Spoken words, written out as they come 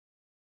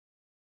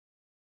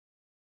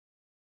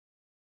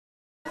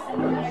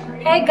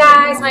Hey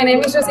guys, my name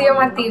is Josia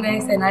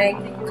Martinez and I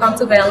come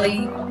to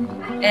Bentley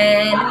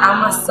and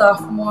I'm a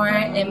sophomore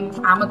and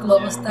I'm a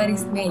global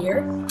studies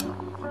major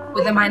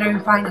with a minor in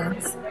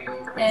finance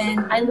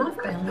and I love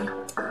Bentley.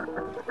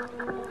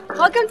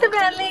 Welcome to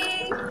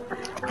Bentley!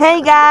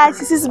 Hey guys,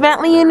 this is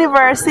Bentley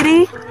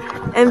University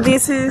and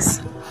this is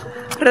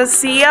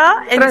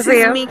Rocio and this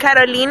is me,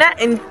 Carolina,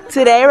 and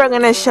today we're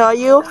going to show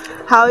you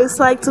how it's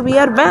like to be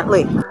at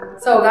Bentley.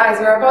 So guys,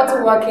 we're about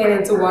to walk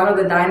into one of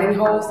the dining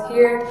halls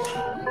here.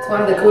 It's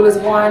one of the coolest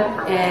one,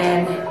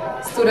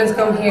 and students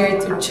come here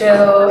to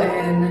chill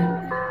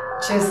and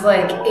just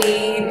like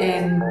eat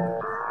and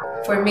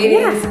for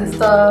meetings and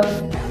stuff.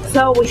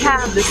 So we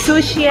have the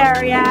sushi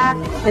area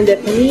and the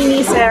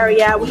paninis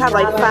area. We have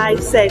like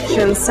 5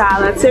 sections,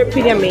 salads. They're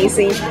pretty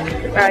amazing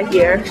right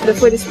here. The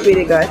food is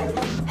pretty good.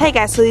 Hey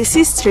guys, so this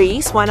is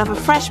Trees, one of the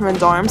freshman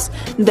dorms.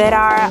 There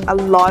are a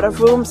lot of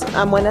rooms.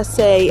 I'm gonna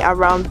say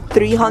around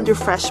 300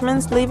 freshmen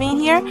living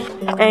here.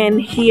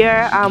 And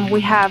here we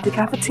have the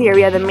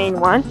cafeteria, the main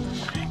one.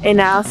 And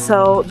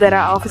also there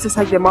are offices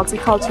like the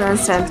Multicultural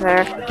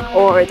Center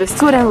or the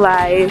Student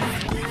Life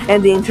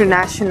and the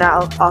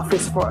International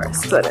Office for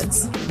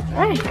Students.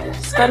 Alright,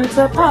 let's go into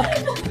the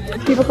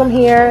park. People come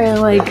here and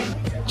like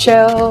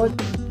chill,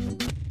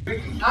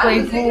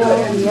 play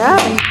pool. Yeah.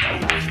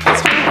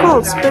 It's pretty cool,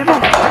 it's pretty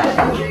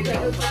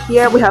cool.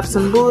 Here we have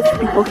some booths,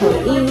 people can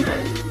eat.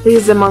 This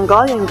is the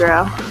Mongolian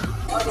girl.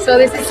 So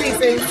this is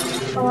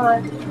Cece. Come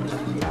on.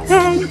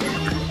 Hey!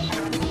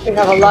 We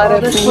have a lot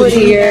of food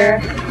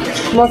here.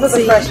 Most of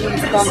the freshmen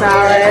come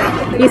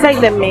salad. He's like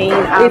the main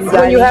It's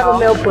when you have a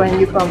meal plan,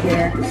 you come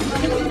here.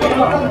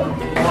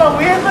 Well,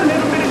 we have a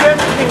little bit of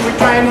everything. We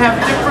try and have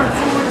different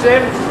foods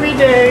every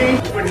day.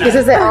 This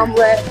is the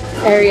omelet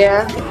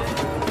area.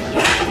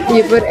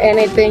 You put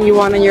anything you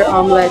want on your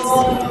omelets.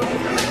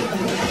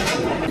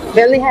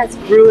 Bentley has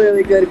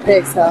really good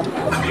pizza.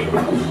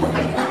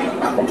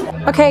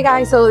 Okay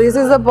guys, so this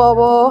is the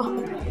bubble,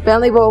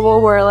 Bentley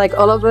bubble, where like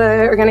all of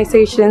the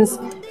organizations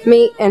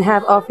meet and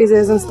have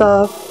offices and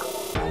stuff.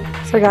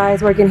 So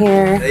guys, working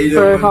here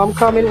for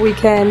homecoming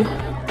weekend.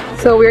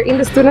 So we're in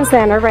the student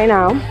center right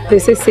now.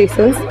 This is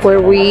Seasons, where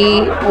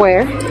we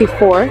were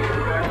before.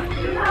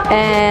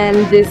 And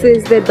this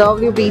is the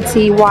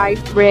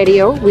WBTY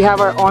radio. We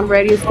have our own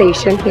radio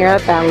station here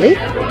at Bentley.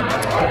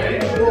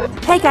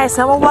 Hey guys,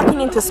 now we're walking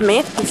into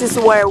Smith. This is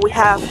where we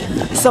have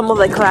some of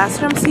the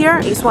classrooms here.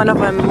 It's one of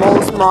the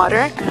most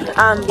modern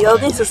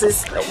buildings. This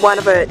is one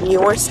of the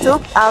newest too.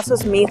 Also,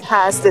 Smith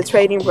has the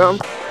trading room.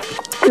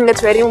 And the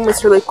trading room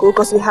is really cool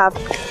because we have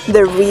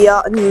the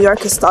real New York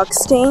Stock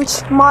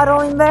Exchange model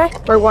in there.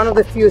 We're one of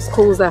the few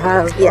schools that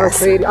have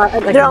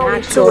like there are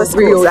only 2 schools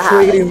real that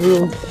trading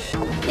room.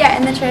 Yeah,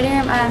 in the trading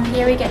room,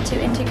 here we get to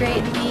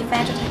integrate the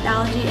financial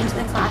technology into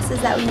the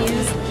classes that we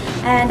use,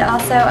 and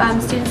also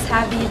students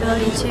have the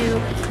ability to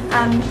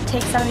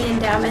take some of the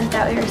endowment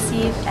that we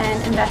receive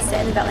and invest it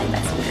in the Bentley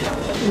Investment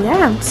Group.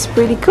 Yeah, it's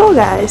pretty cool,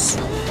 guys.